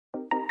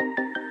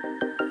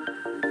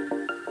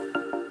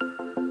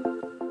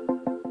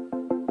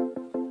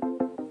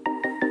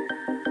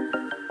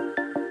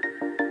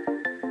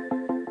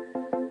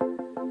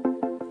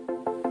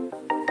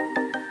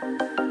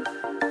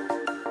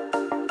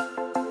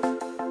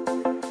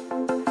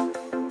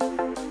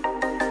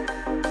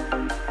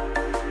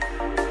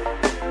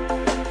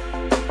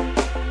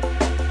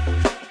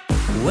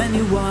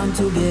want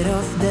to get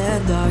off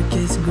the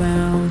darkest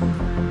ground,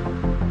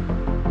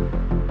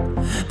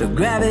 but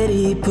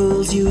gravity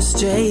pulls you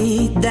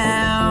straight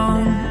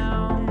down.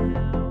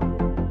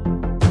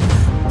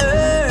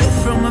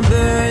 Earth from a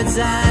bird's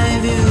eye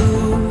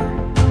view.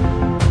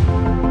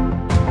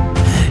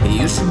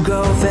 You should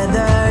grow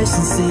feathers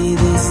and see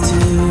this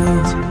too.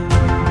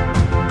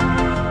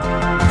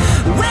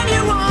 When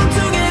you want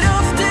to get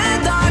off the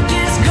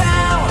darkest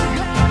ground,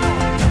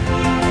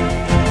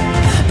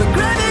 but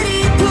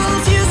gravity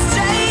pulls you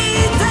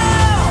straight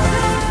down.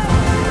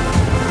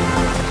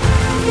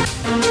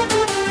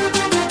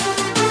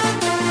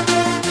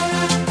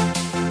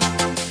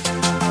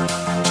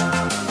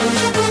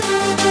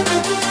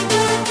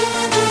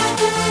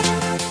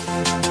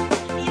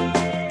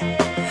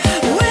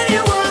 When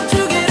you want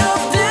to get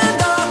off the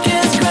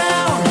darkest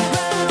ground,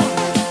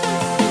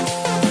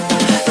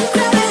 but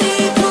gravity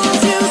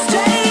pulls you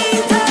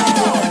straight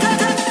down.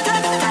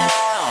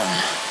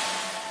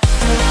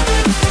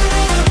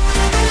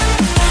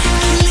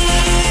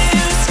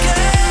 Clear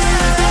sky.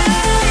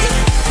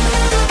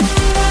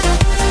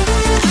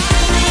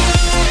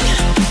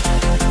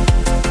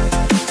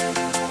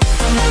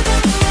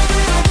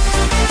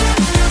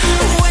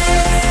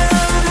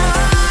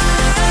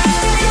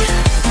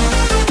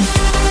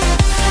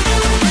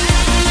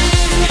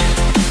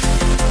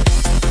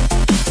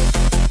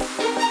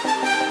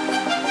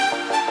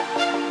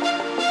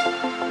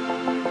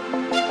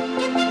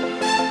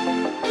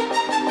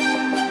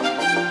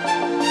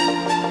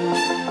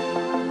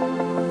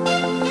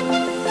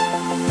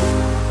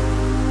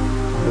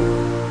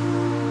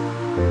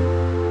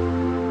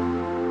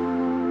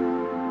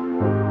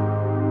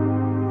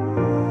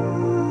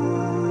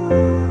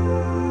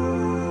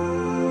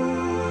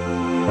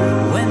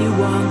 When you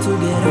want to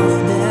get off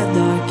the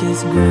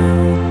darkest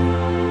ground,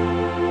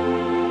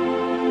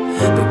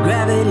 but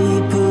gravity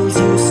pulls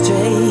you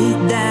straight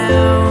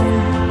down.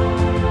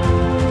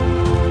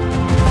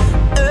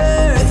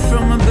 Earth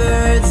from a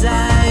bird's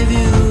eye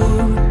view.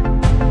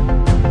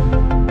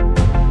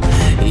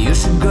 You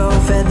should grow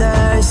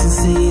feathers and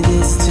see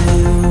this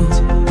too.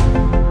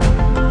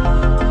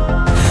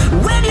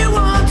 When you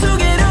want to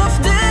get off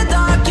the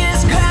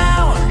darkest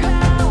ground,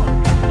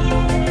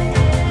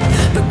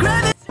 but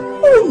gravity.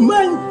 Oh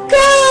my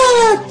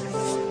God!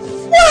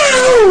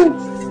 Wow!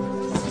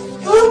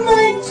 Oh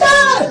my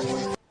God!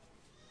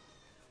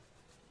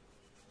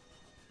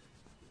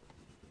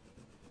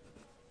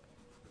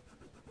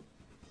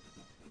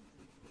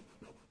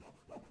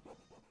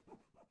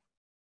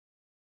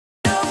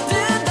 Off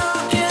the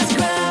darkest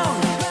ground,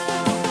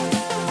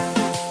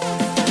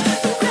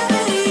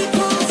 gravity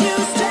pulls you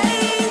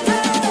straight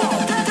down.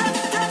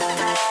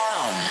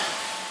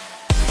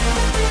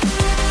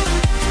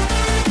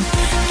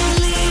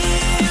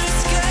 Clear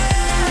sky.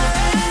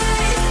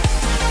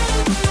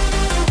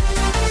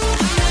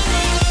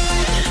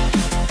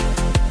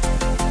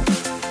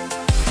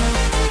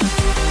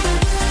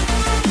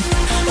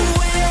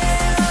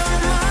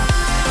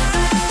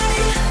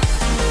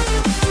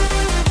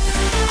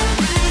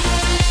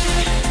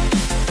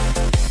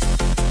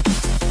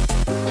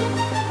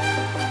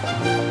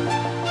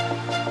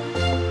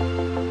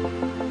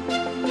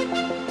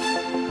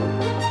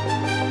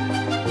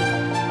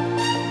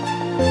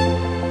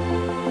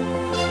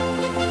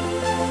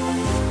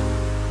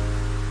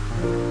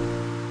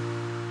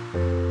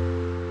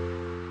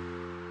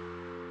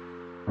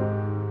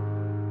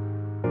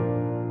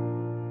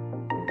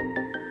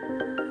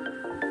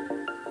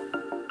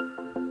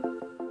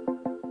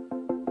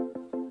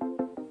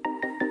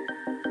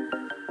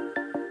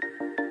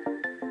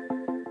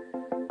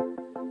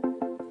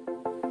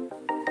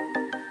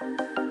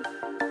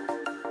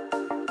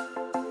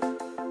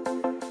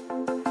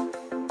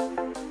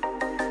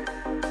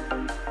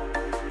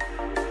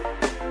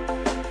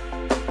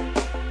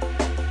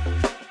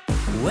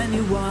 When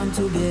you want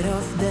to get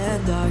off the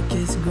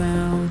darkest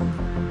ground,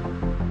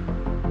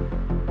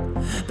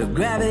 but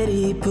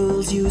gravity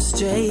pulls you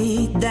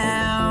straight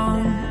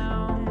down.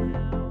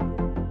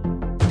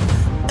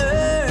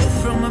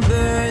 Earth from a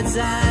bird's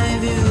eye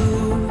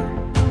view.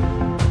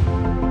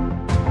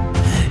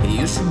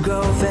 You should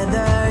grow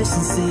feathers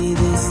and see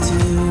this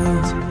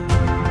too.